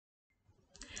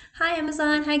Hi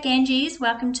Amazon, hi Ganges,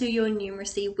 welcome to your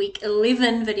Numeracy week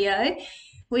 11 video.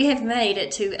 We have made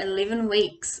it to 11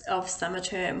 weeks of summer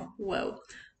term. Whoa,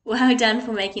 well done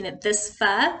for making it this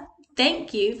far.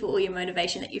 Thank you for all your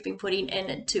motivation that you've been putting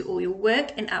into all your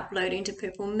work and uploading to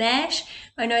Purple Mash.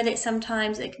 I know that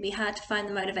sometimes it can be hard to find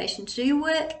the motivation to do your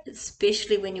work,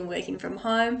 especially when you're working from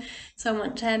home. So I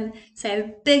want to say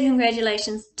a big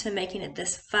congratulations to making it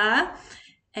this far,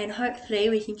 and hopefully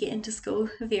we can get into school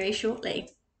very shortly.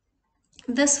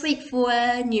 This week for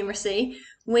Numeracy,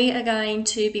 we are going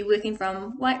to be working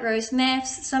from White Rose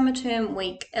Maths Summer Term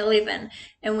Week 11,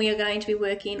 and we are going to be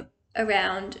working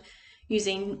around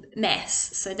using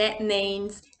mass. So that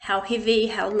means how heavy,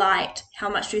 how light, how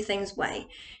much do things weigh.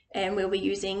 And we'll be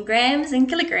using grams and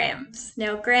kilograms.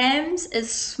 Now grams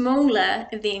is smaller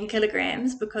than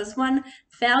kilograms because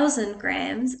 1,000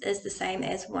 grams is the same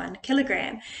as 1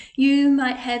 kilogram. You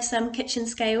might have some kitchen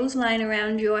scales lying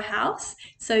around your house,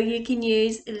 so you can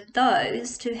use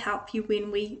those to help you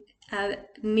when we are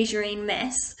measuring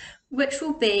mass, which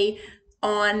will be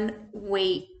on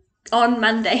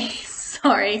Monday,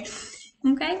 sorry.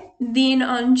 Okay, then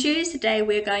on Tuesday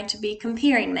we're going to be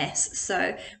comparing mass,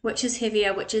 so which is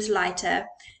heavier, which is lighter,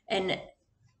 and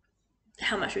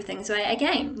how much do things weigh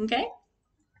again, okay?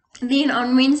 Then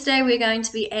on Wednesday we're going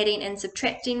to be adding and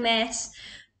subtracting mass,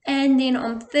 and then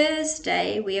on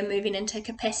Thursday we are moving into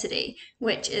capacity,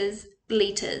 which is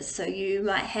litres. So you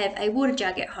might have a water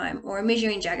jug at home or a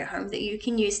measuring jug at home that you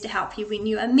can use to help you when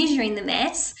you are measuring the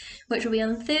mass, which will be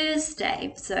on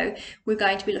Thursday. So we're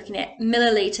going to be looking at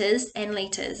millilitres and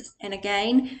litres. And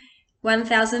again,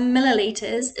 1,000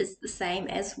 millilitres is the same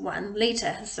as 1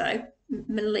 litre. So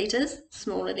millilitres,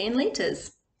 smaller than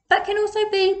litres, but can also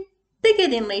be bigger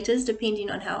than litres depending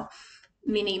on how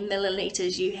many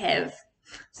millilitres you have.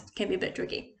 It can be a bit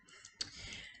tricky.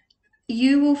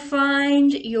 You will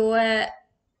find your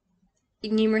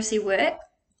numeracy work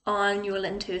on your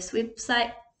Linter's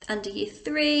website under year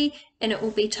 3, and it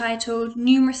will be titled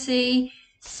Numeracy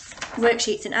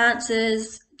Worksheets and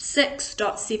Answers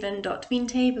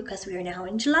 6.7.20 because we are now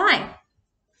in July.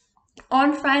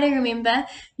 On Friday, remember,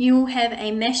 you will have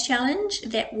a maths challenge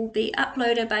that will be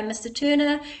uploaded by Mr.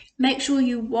 Turner. Make sure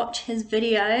you watch his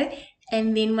video,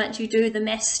 and then once you do the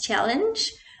maths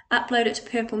challenge, upload it to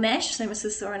Purple Mash so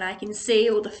Mrs. Saw and I can see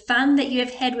all the fun that you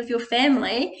have had with your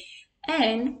family,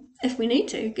 and if we need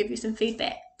to, give you some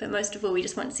feedback. But most of all, we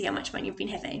just want to see how much fun you've been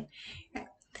having.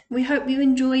 We hope you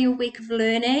enjoy your week of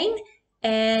learning,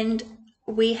 and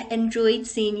we enjoyed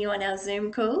seeing you on our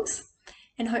Zoom calls,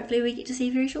 and hopefully we get to see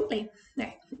you very shortly.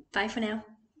 Bye for now.